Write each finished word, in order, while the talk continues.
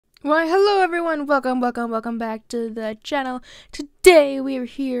Why, hello everyone, welcome back to the channel. Today we are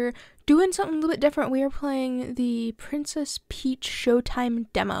here doing something a little bit different. We are playing the Princess Peach Showtime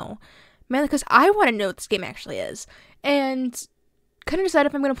demo. Mainly because I want to know what this game actually is. And couldn't decide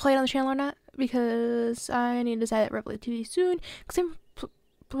if I'm going to play it on the channel or not, because I need to decide that relatively soon, because I'm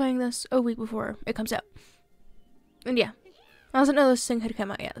playing this a week before it comes out. And yeah, I wasn't know this thing had come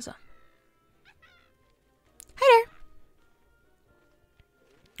out yet, so. Hi there!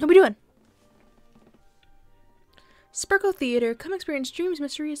 What are we doing? Sparkle Theater. Come experience dreams,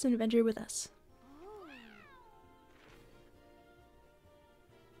 mysteries, and adventure with us.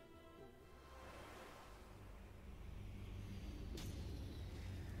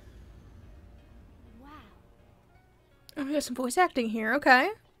 Wow. Oh, we got some voice acting here. Okay.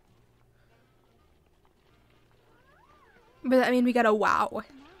 But I mean, we got a wow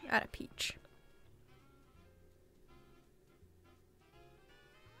out of Peach.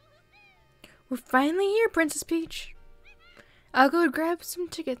 We're finally here, Princess Peach. I'll go grab some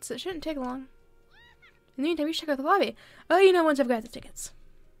tickets. It shouldn't take long. In the meantime, you should check out the lobby. Oh, you know, once I've got the tickets.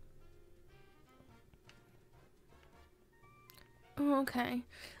 Oh, okay.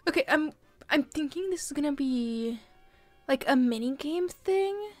 Okay, I'm thinking this is gonna be like a mini game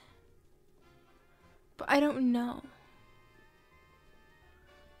thing, but I don't know.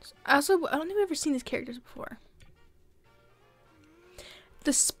 Also, I don't think we've ever seen these characters before.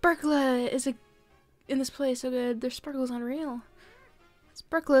 The sparkler is in this place so good. Their sparkle is unreal.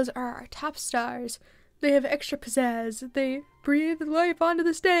 Sparklers are our top stars. They have extra pizzazz. They breathe life onto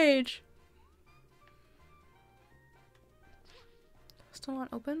the stage. Still not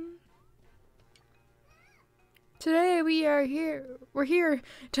open? Today we're here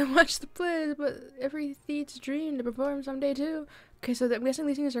to watch the plays, but every thief's dream to perform someday too. Okay, so I'm guessing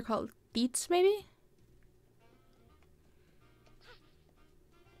these things are called theats, maybe?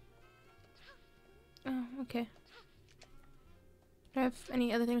 Oh, okay. Do I have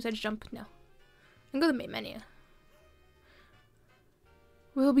any other things I jump? No. And go to the main menu.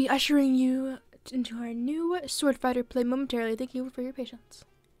 We'll be ushering you into our new sword fighter play momentarily. Thank you for your patience.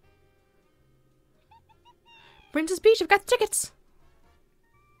 Princess Peach, I've got the tickets!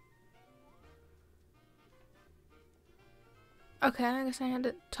 Okay, I guess I had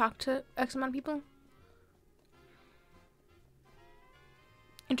to talk to X amount of people.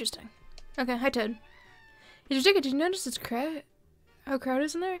 Interesting. Okay, hi Toad. Here's your ticket. Did you notice it's how crowded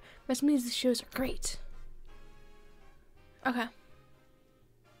is in there? Must means the shows are great. Okay.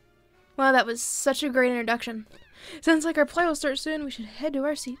 Well, that was such a great introduction. Sounds like our play will start soon. We should head to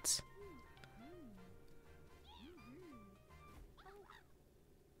our seats.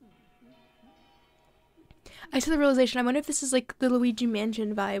 I saw the realization. I wonder if this is like the Luigi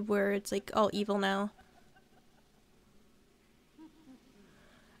Mansion vibe where it's like all evil now.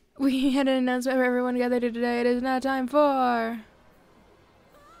 We had an announcement for everyone gathered here today. It is now time for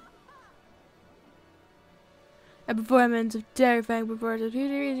a performance of terrifying performance.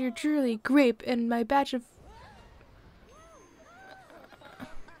 Here is your truly grape and my batch of.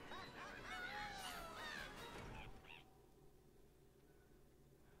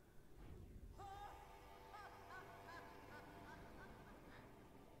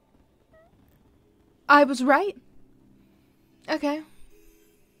 I was right. Okay.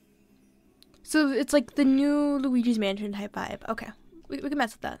 So it's like the new Luigi's Mansion type vibe. Okay. We can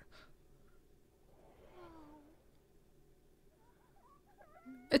mess with that.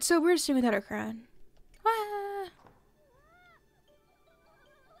 It's so weird seeing without her crown. Ah.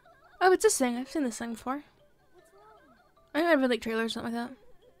 Oh, it's this thing. I've seen this thing before. I might have like trailers or something like that.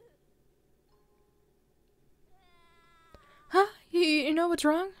 Huh? You know what's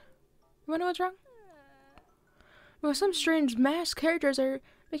wrong? You wanna know what's wrong? Well, some strange masked characters are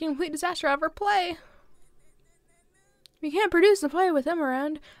making a complete disaster out of our play. We can't produce the play with them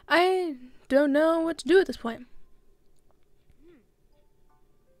around. I don't know what to do at this point.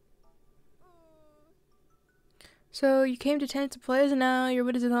 So you came to tent to plays and now you're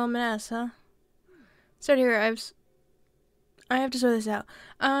with a mess, huh? Start here. I have to sort this out.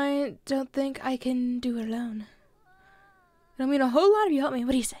 I don't think I can do it alone. I mean, a whole lot of you help me.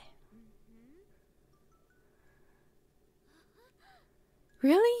 What do you say?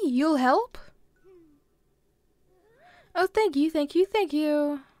 Really? You'll help? Oh, thank you, thank you, thank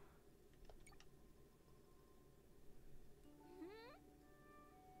you.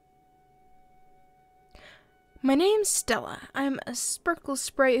 My name's Stella. I'm a sparkle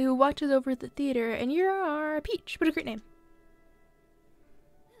sprite who watches over the theater, and you're Peach. What a great name.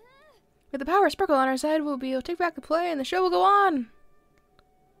 With the power of Sparkle on our side, we'll be able to take back the play, and the show will go on.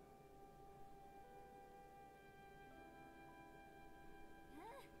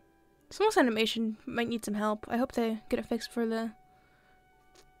 This animation might need some help. I hope they get it fixed before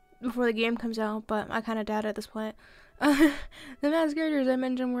the game comes out, but I kind of doubt it at this point. The masked characters I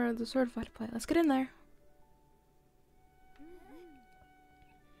mentioned were the sword fight to play. Let's get in there.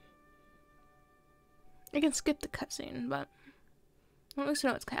 I can skip the cutscene, but at least I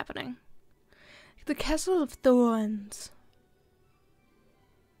know what's happening. The Castle of Thorns.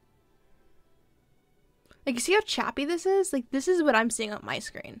 Like, you see how choppy this is? Like, this is what I'm seeing on my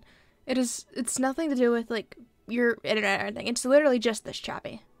screen. It's nothing to do with, like, your internet or anything. It's literally just this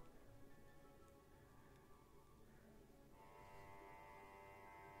choppy.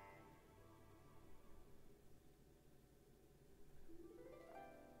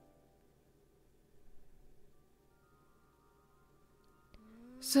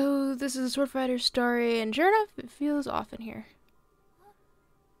 So, this is a sword fighter's story, and sure enough, it feels off in here.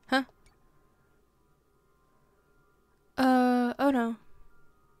 Huh? Oh no.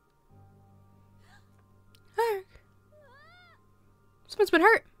 Hark! Someone's been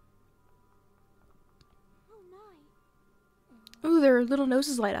hurt! Ooh, their little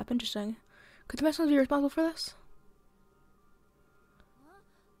noses light up. Interesting. Could the Messengers be responsible for this?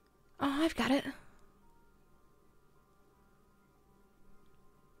 Oh, I've got it.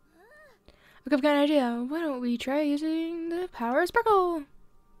 Look, I've got an idea. Why don't we try using the power of sparkle?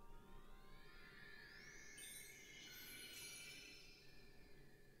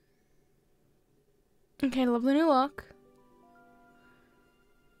 Okay, lovely new look.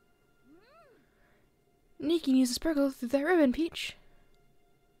 You can use the sparkle through that ribbon, Peach.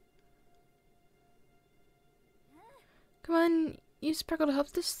 Come on, use sparkle to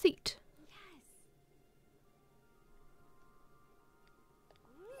help this seat.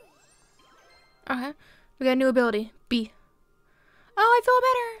 Okay, we got a new ability, B. Oh, I feel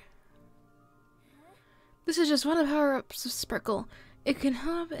better! This is just one of the power-ups of Sparkle. It can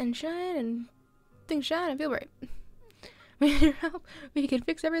help and shine and things shine and feel bright. With your help, we can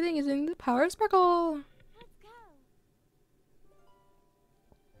fix everything using the power of Sparkle.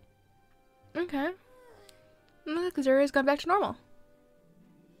 Okay. Look, this area's gone back to normal.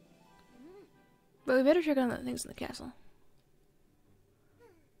 But we better check on the things in the castle.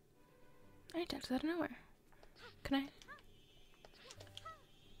 I attacked out of nowhere. Can I?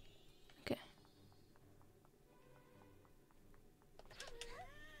 Okay.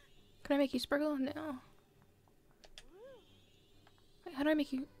 Can I make you sparkle? No. Wait, how do I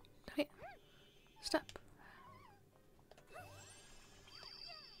make you? Wait. Stop.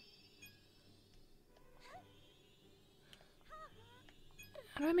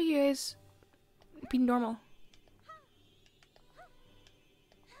 How do I make you guys be normal?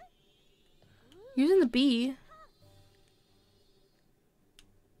 Using the B.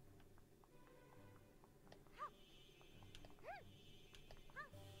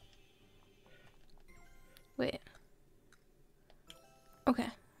 Wait. Okay.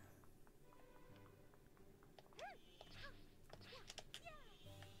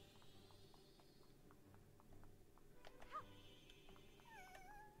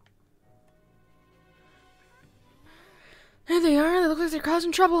 There they are. They look like they're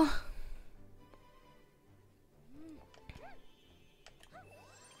causing trouble.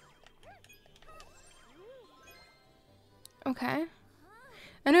 Okay.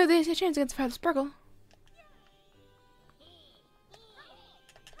 I know there's a chance against the sparkle.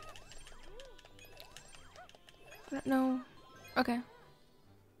 I don't know. Okay.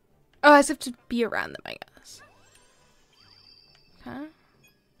 Oh, I just have to be around them, I guess. Okay.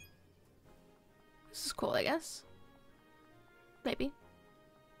 This is cool, I guess. Maybe.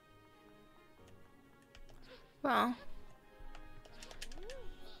 Well.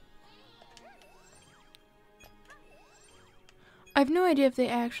 I have no idea if they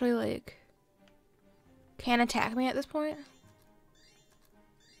actually, like, can attack me at this point.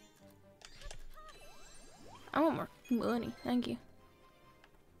 I want more money. Thank you.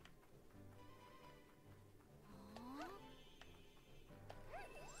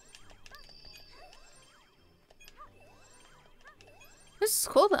 This is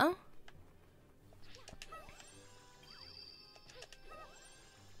cool, though.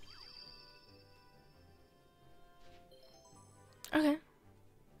 Okay.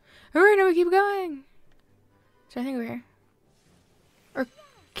 Alright, now we keep going. So I think we're here. Or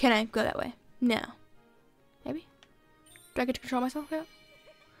can I go that way? No. Maybe? Do I get to control myself yet?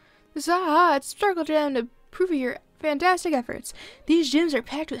 It's Sparkle Gem to prove your fantastic efforts. These gems are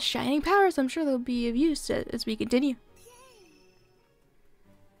packed with shining powers. I'm sure they'll be of use as we continue.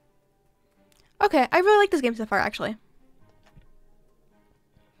 Okay, I really like this game so far, actually.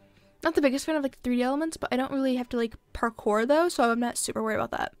 Not the biggest fan of like 3D elements, but I don't really have to like parkour though, so I'm not super worried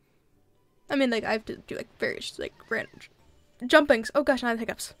about that. I mean, like, I have to do, like, various, like, random jumpings. Oh gosh, now I have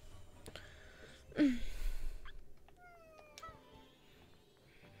hiccups. Can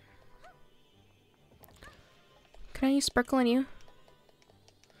I use sparkle on you?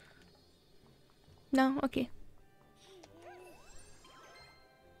 No? Okay.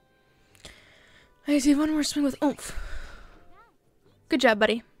 I see one more swing with oomph. Good job,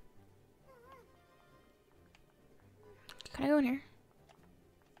 buddy. Can I go in here?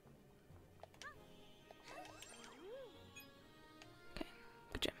 Okay,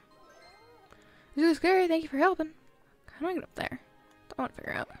 good job. This is scary. Thank you for helping. How do I get up there? I want to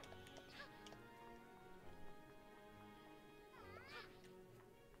figure out.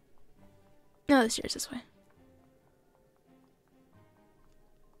 No, the stairs this way.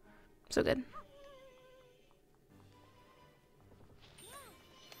 So good.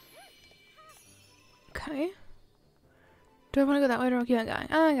 Okay. Do I want to go that way or keep on going?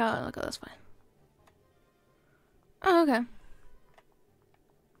 Oh, I gotta go this way. Oh, okay.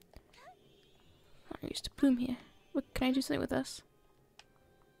 I used to bloom here. What, can I do something with this?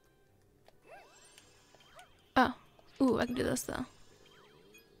 Oh. Ooh, I can do this though.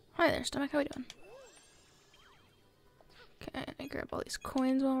 Hi there, stomach. How we doing? Okay, I grab all these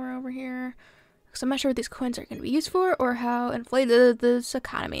coins while we're over here. Because I'm not sure what these coins are going to be used for or how inflated this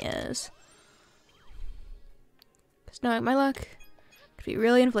economy is. Because knowing my luck, it could be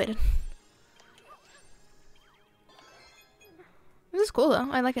really inflated. This is cool though.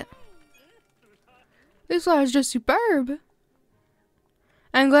 I like it. This flower is just superb.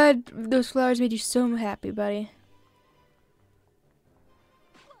 I'm glad those flowers made you so happy, buddy.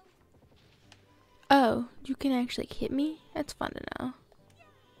 Oh, you can actually hit me? That's fun to know.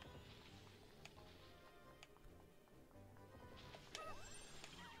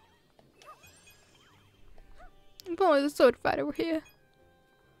 Oh, there's a sword fight over here.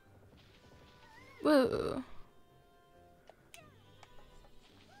 Whoa.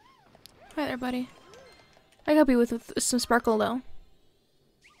 Hi there, buddy. I can help you with some sparkle, though.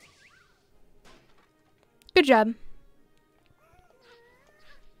 Good job.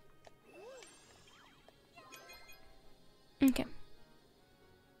 Okay.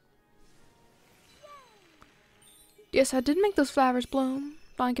 Yes, I did make those flowers bloom.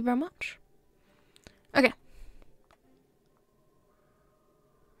 Thank you very much. Okay.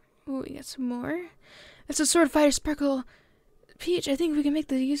 Ooh, we got some more. It's a sword fighter sparkle peach. I think we can make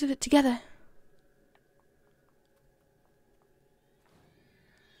the use of it together.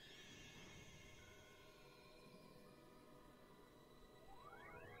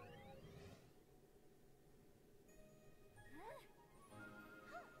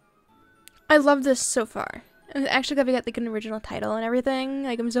 I love this so far. I'm actually glad we got like an original title and everything.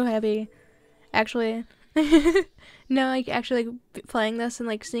 Like, I'm so happy. Actually. No, like, actually, like, playing this and,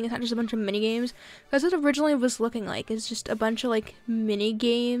 like, seeing it's not just a bunch of mini games. That's what it originally was looking like. It's just a bunch of, like, mini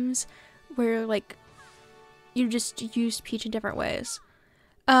games where, like, you just used Peach in different ways.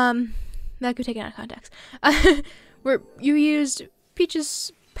 That could be taken out of context. Where you used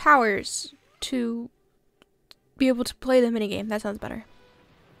Peach's powers to be able to play the minigame. That sounds better.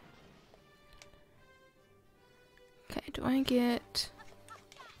 Okay, do I get...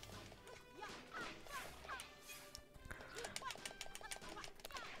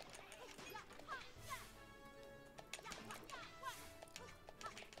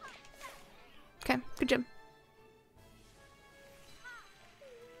 Okay, good job.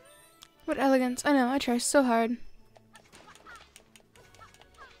 What elegance. I know, I try so hard.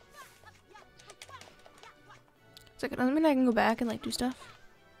 It's like, doesn't mean I can go back and, like, do stuff.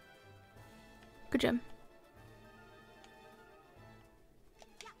 Good job.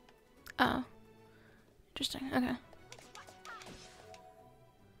 Oh. Interesting, okay.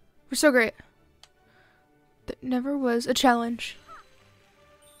 We're so great. That never was a challenge.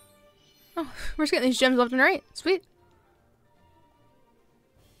 Oh, we're just getting these gems left and right. Sweet.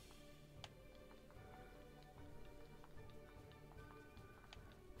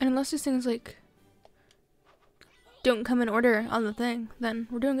 And unless these things, like, don't come in order on the thing, then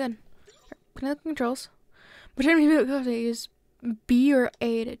we're doing good. Can I look at controls? Pretend to be able to use B or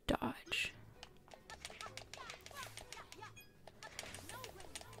A to dodge.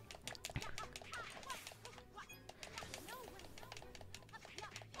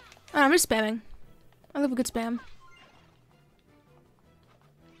 Oh, I'm just spamming. I love a good spam.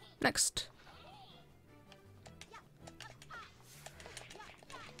 Next.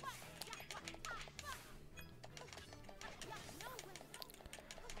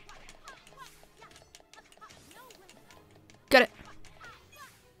 Got it.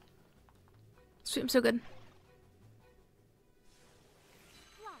 Sweet, I'm so good.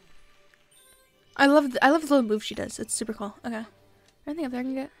 I love the little move she does. It's super cool. Okay. Anything up there I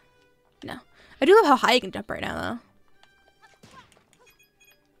can get? No. I do love how high you can jump right now,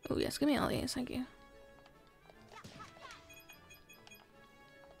 though. Oh, yes. Give me all these. Thank you.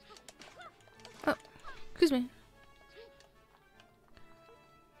 Oh. Excuse me.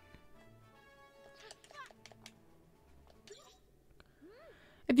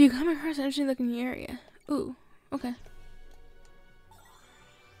 If you come across an interesting looking area. Ooh. Okay.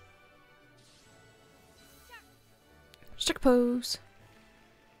 Stick pose.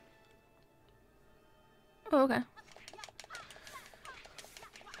 Oh, okay.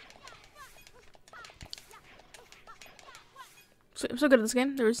 So, I'm so good at this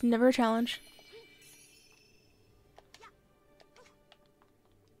game. There was never a challenge.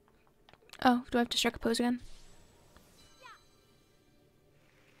 Oh, do I have to strike a pose again?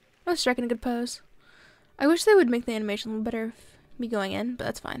 I was striking a good pose. I wish they would make the animation a little better of me going in, but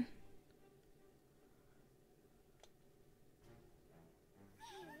that's fine.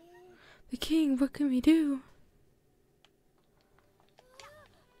 The king, what can we do?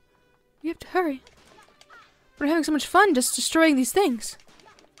 We have to hurry. We're having so much fun just destroying these things.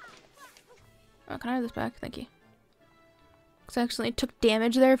 Oh, can I have this back? Thank you. Because I accidentally took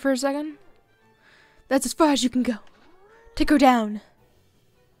damage there for a second. That's as far as you can go. Take her down.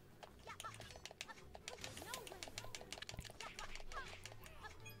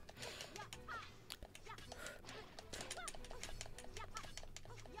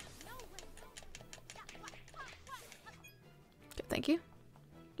 Okay, thank you.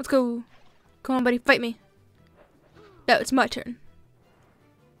 Let's go. Come on, buddy. Fight me. No, it's my turn.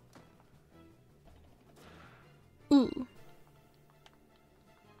 Ooh.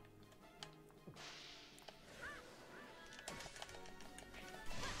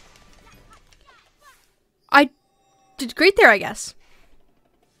 I did great there, I guess.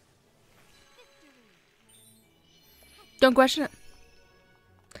 Don't question it.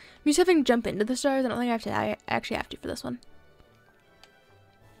 I'm used to having to jump into the stars. I don't think I have to. I actually have to for this one.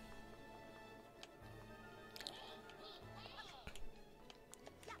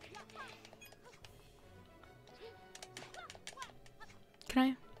 Can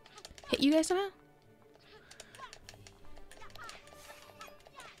I hit you guys somehow?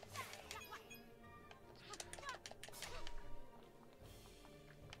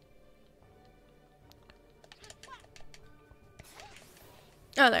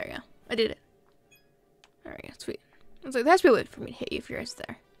 Oh, there we go. I did it. There we go. Sweet. I was like, that's really weird for me to hit you if you're guys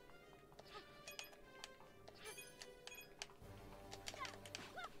there.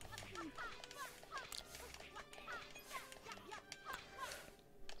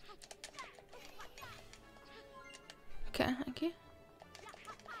 Okay, thank you.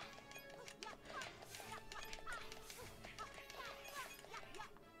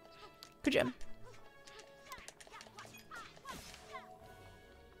 Good job.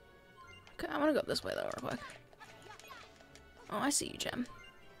 Okay, I want to go up this way though, real quick. Oh, I see you, Gem.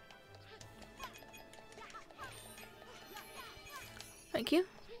 Thank you.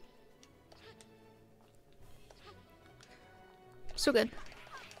 So good.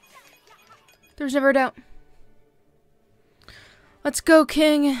 There's never a doubt. Let's go,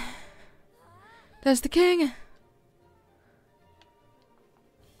 King. That's the king.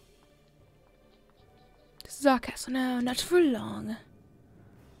 This is our castle now, not for long.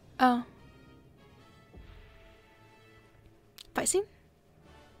 Oh. Fight scene?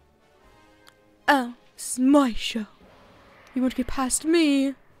 Oh, this is my show. You won't get past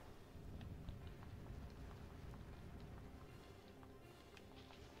me.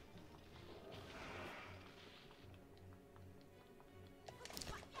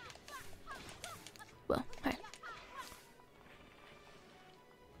 Well, hi.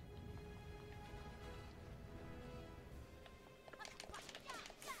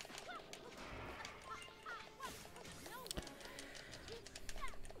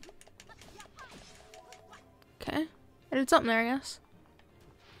 Okay. I did something there, I guess.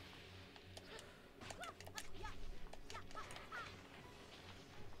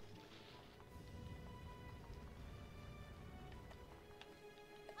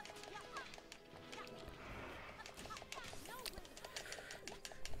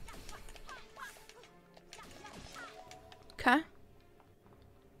 Okay.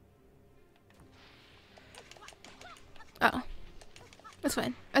 Oh. That's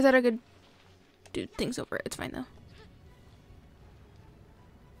fine. I thought I could do things over it. It's fine, though.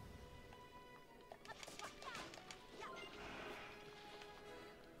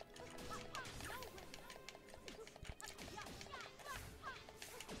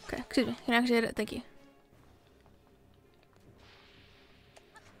 Okay, excuse me. Can I actually hit it? Thank you.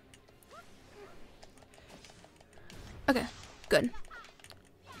 Okay, good.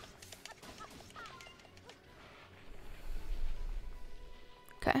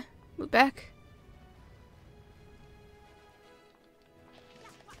 Okay, move back.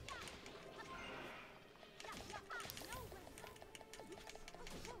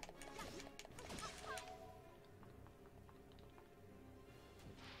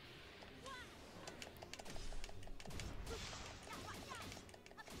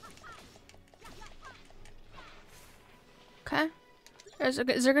 Okay.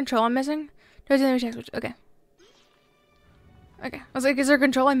 Is there control I'm missing? There's an attack switch. Okay. Okay. I was like, is there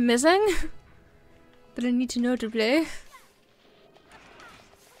control I'm missing? That I need to know to play?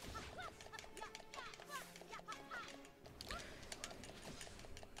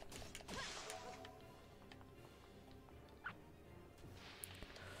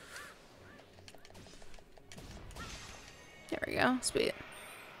 There we go. Sweet.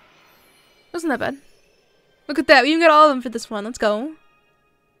 Wasn't that bad. Look at that. We even got all of them for this one. Let's go.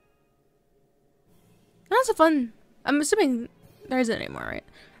 That's a fun. I'm assuming there isn't anymore, right?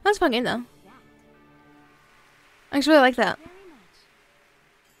 That's a fun game, though. I actually really like that.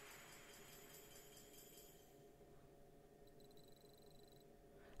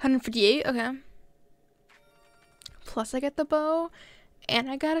 $158. Okay. Plus, I get the bow, and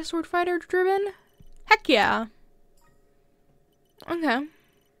I got a sword fighter driven. Heck yeah. Okay.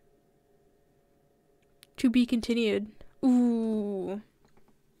 To be continued. Ooh.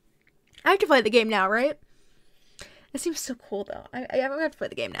 I have to play the game now, right? It seems so cool, though. I have to play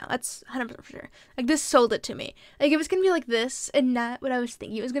the game now. That's 100% for sure. Like, this sold it to me. Like, if it's gonna be like this and not what I was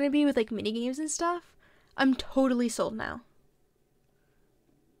thinking it was gonna be with, like, minigames and stuff, I'm totally sold now.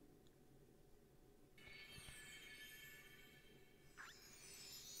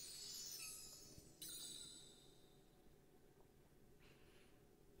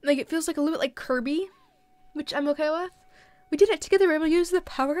 Like, it feels like a little bit like Kirby, which I'm okay with. We did it together. We were able to use the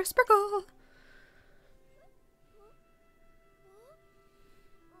power of Sparkle.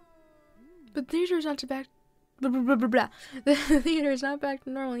 But the theater is not back. Blah, blah, blah, blah, blah. The theater is not back to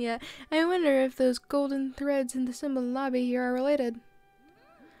normal yet. I wonder if those golden threads in the symbol lobby here are related.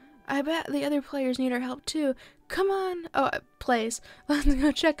 I bet the other players need our help too. Come on. Oh, plays. Let's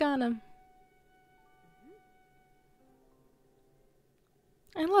go check on them.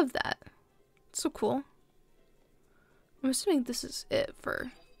 I love that. It's so cool. I'm assuming this is it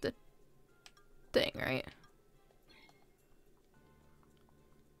for the thing, right?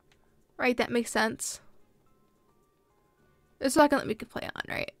 Right, that makes sense. It's not gonna let me play on,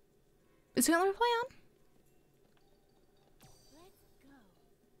 right? Is it gonna let me play on?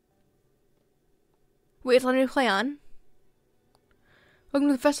 Wait, it's letting me play on? Welcome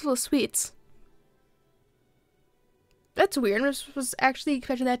to the Festival of Sweets. That's weird. I was actually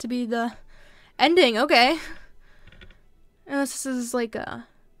expecting that to be the ending. Okay. Unless this is like a,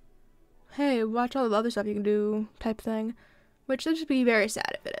 hey, watch all the other stuff you can do type thing. Which would just be very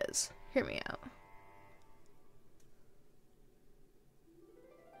sad if it is. Hear me out.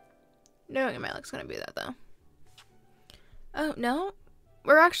 Knowing my luck's gonna be that, though. Oh, no.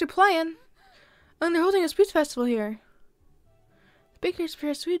 We're actually playing. Oh, and they're holding a sweets festival here. The bakers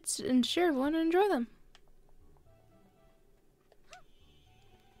prepare sweets and share everyone and enjoy them.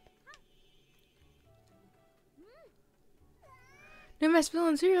 No mess, Bill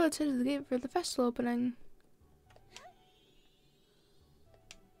and Cereal, let's head to the gate for the festival opening.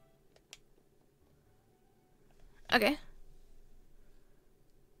 Okay.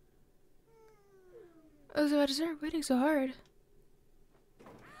 I was about to start waiting so hard.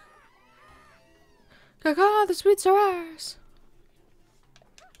 Caca, the sweets are ours.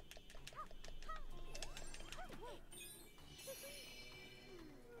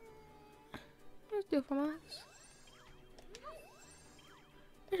 Let's do from us.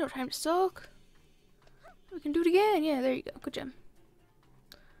 There's no time to sulk. We can do it again. Yeah, there you go. Good job.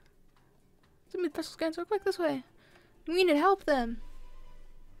 Some of the vessels getting so quick this way. We need to help them.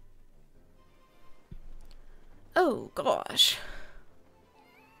 Oh gosh.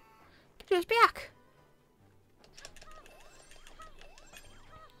 Get us back.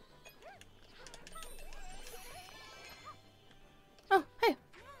 Oh, hey.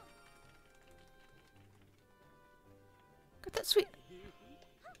 Got that sweet.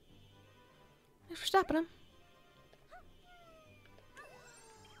 Thanks for stopping him.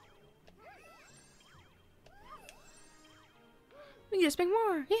 We can just make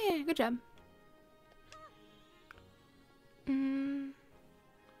more. Yeah, good job.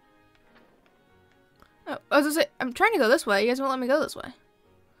 Oh, I was gonna say, I'm trying to go this way. You guys won't let me go this way.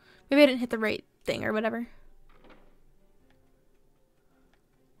 Maybe I didn't hit the right thing or whatever.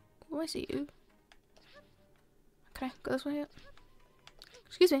 Oh, I see you. Can I go this way?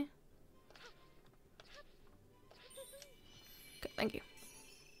 Excuse me. Okay, thank you.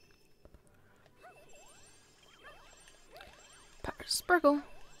 Power sparkle.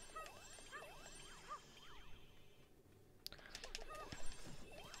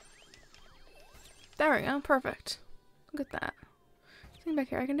 There we go, perfect. Look at that. Anything back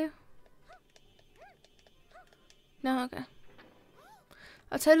here I can do? No, okay.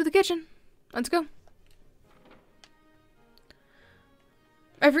 Let's head to the kitchen. Let's go.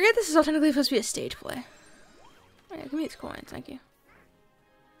 I forget this is all technically supposed to be a stage play. Oh, yeah, give me these coins, thank you.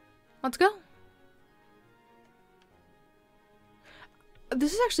 Let's go.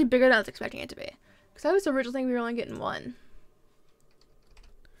 This is actually bigger than I was expecting it to be. Because I was originally thinking we were only getting one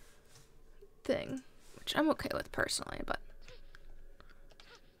thing. Which I'm okay with personally, but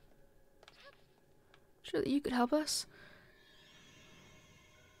surely you could help us.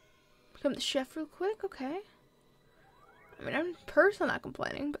 Become the chef real quick, okay. I mean, I'm personally not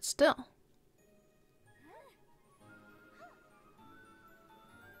complaining, but still.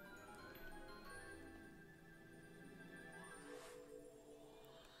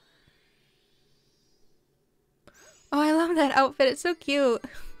 Oh, I love that outfit. It's so cute.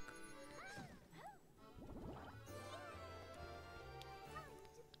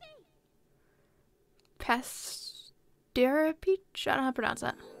 Pastera peach? I don't know how to pronounce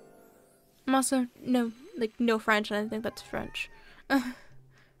that. I'm also no French, and I think that's French. The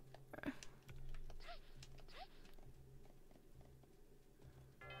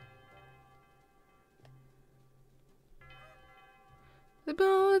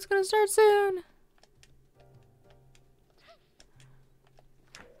ball is gonna start soon.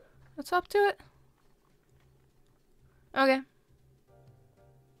 Let's hop to it. Okay.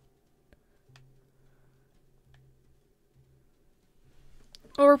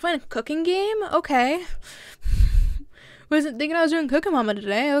 Oh, we're playing a cooking game? Okay. Wasn't thinking I was doing Cooking Mama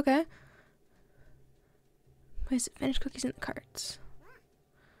today. Okay. Place finished cookies in the carts.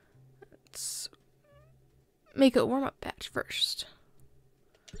 Let's make a warm-up batch first.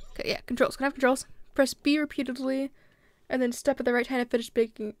 Okay, yeah, controls. Can I have controls? Press B repeatedly, and then step at the right time to finish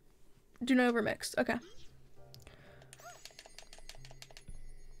baking. Do not overmix. Okay.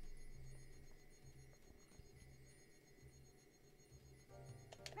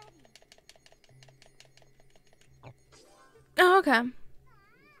 Oh, okay.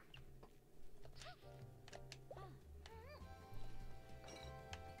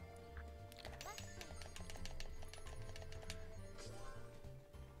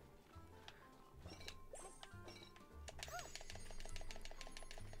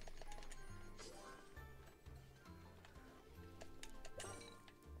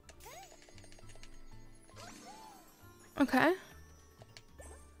 Okay.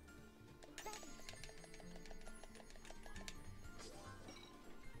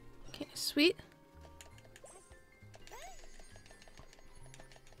 Okay, sweet.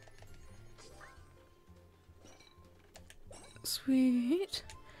 Sweet.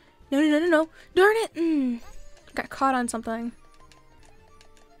 No, no, no, no, no. Darn it! Got caught on something.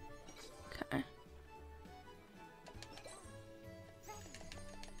 Okay.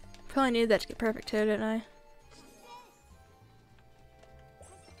 Probably needed that to get perfect too, didn't I?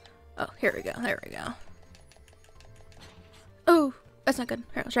 Oh, here we go. There we go. Oh, that's not good.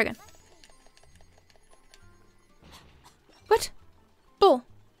 Here, let's try again. What? Bull.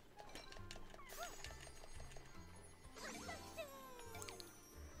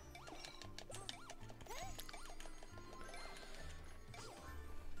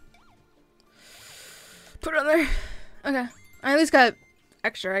 Put it on there. Okay. I at least got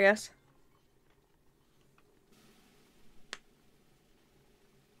extra, I guess.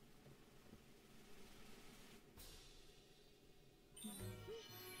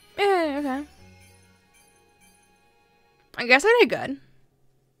 Yeah, okay. I guess I did good.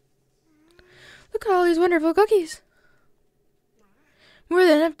 Look at all these wonderful cookies. More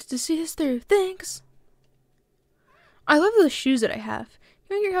than enough to see us through. Thanks. I love the shoes that I have.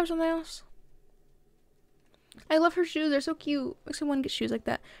 You think you have something else? I love her shoes. They're so cute. Makes me want to get shoes like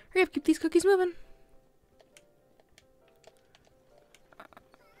that. Hurry up, keep these cookies moving.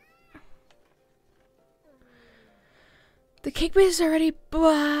 The cake base is already,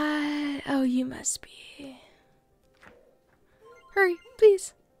 but oh, you must be. Hurry,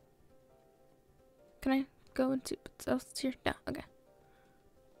 please. Can I go into what's else here? No, okay.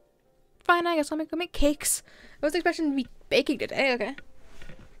 Fine, I guess I'll make cakes. I was expecting to be baking today. Okay.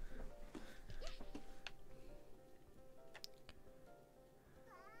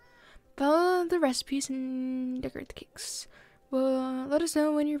 Follow the recipes and decorate the cakes. Well, let us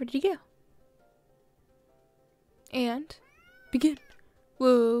know when you're ready to go. And begin.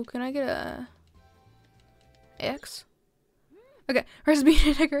 Whoa, can I get a X? Okay, recipe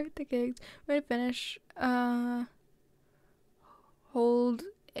to decorate the cakes. Way to finish. Hold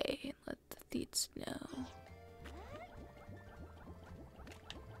A and let the thieves know.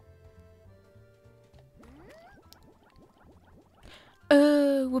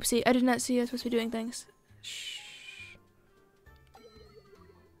 Whoopsie, I did not see I was supposed to be doing things. Shh.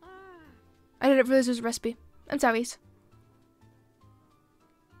 I didn't realize there was a recipe. I'm sorry.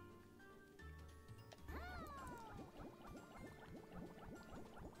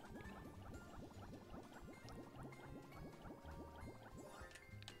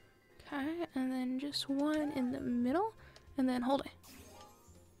 Okay, and then just one in the middle, and then hold it.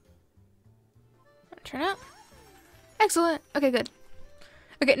 Turn out. Excellent. Okay, good.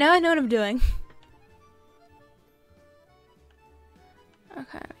 Okay, now I know what I'm doing.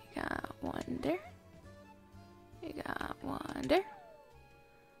 Okay, we got one there. We got one there.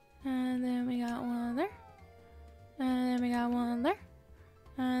 And then we got one there. And then we got one there.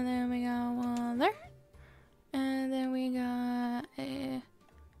 And then we got one there. And then we got a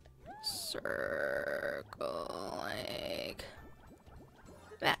circle like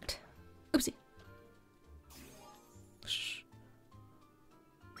that. Oopsie. Shh.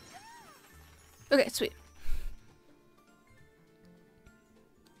 Okay, sweet.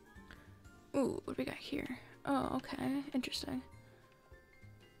 Ooh, what do we got here? Oh, okay. Interesting.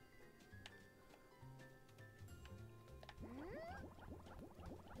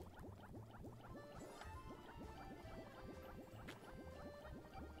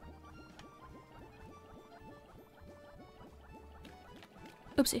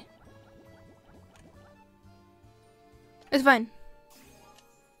 Oopsie. It's fine.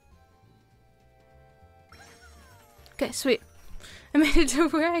 Okay, sweet. I made it to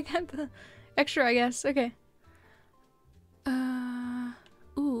where I got the extra, I guess. Okay.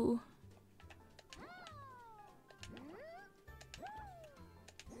 Ooh.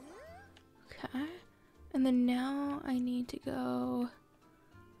 Okay. And then now I need to go...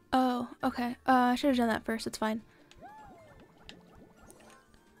 Oh, okay. I should have done that first. It's fine.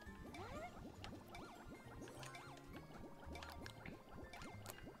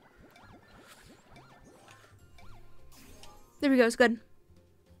 There we go, it's good.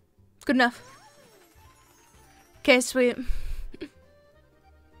 It's good enough. Okay, sweet.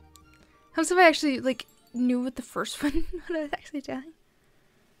 How if I actually, like, knew what the first one, what I was actually doing?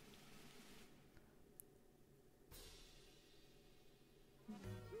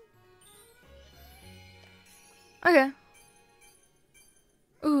 Okay.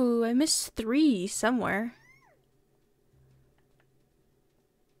 Ooh, I missed 3 somewhere.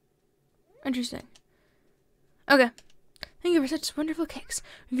 Interesting. Okay. Thank you for such wonderful cakes.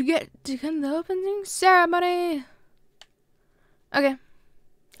 We forget to come to the opening ceremony. Okay.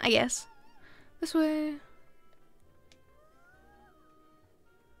 I guess. This way.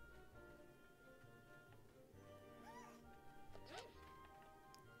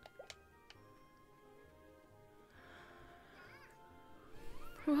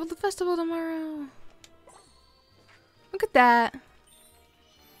 We'll hold the festival tomorrow. Look at that.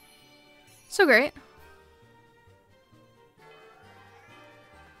 So great.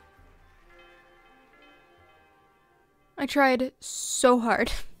 I tried so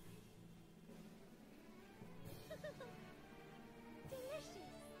hard.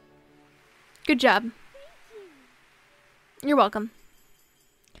 Good job. You're welcome.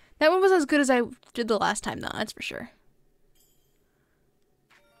 That one was as good as I did the last time, though, that's for sure.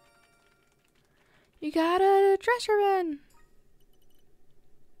 You got a dress ribbon.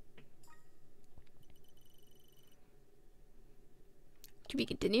 To be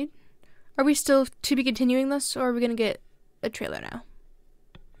continued? Are we still to be continuing this, or are we gonna get a trailer now?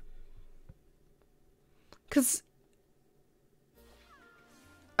 Cause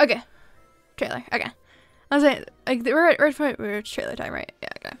okay, trailer. Okay, I was like we're at trailer time, right? Yeah.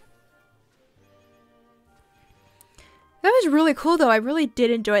 Okay. That was really cool, though. I really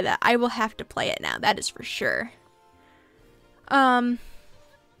did enjoy that. I will have to play it now. That is for sure. But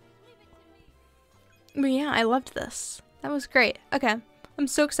yeah, I loved this. That was great. Okay. I'm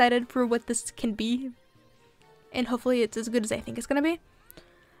so excited for what this can be. And hopefully it's as good as I think it's gonna be.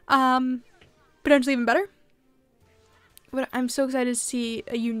 Potentially even better. But I'm so excited to see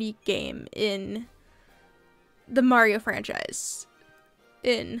a unique game in the Mario franchise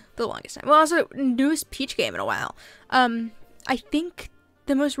in the longest time. Well, also newest Peach game in a while. I think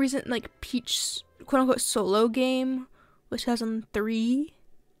the most recent like Peach quote-unquote solo game was 2003.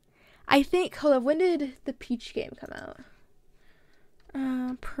 I think, hold on, when did the Peach game come out?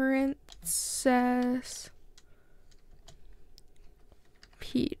 Princess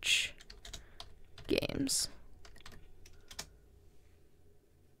Peach games.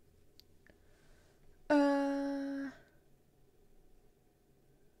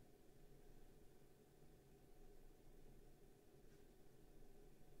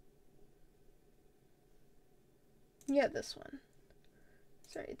 Yeah, this one.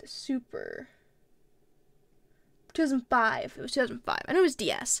 Sorry, the Super. 2005. It was 2005. I know it was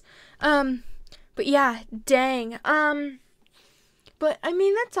DS. But yeah, dang. But I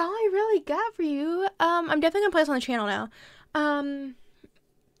mean, that's all I really got for you. I'm definitely gonna play this on the channel now.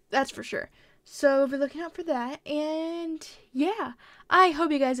 That's for sure. So be looking out for that. And yeah, I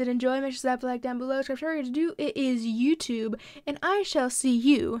hope you guys did enjoy. Make sure to slap a like down below. Subscribe to do it is YouTube, and I shall see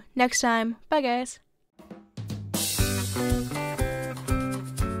you next time. Bye, guys.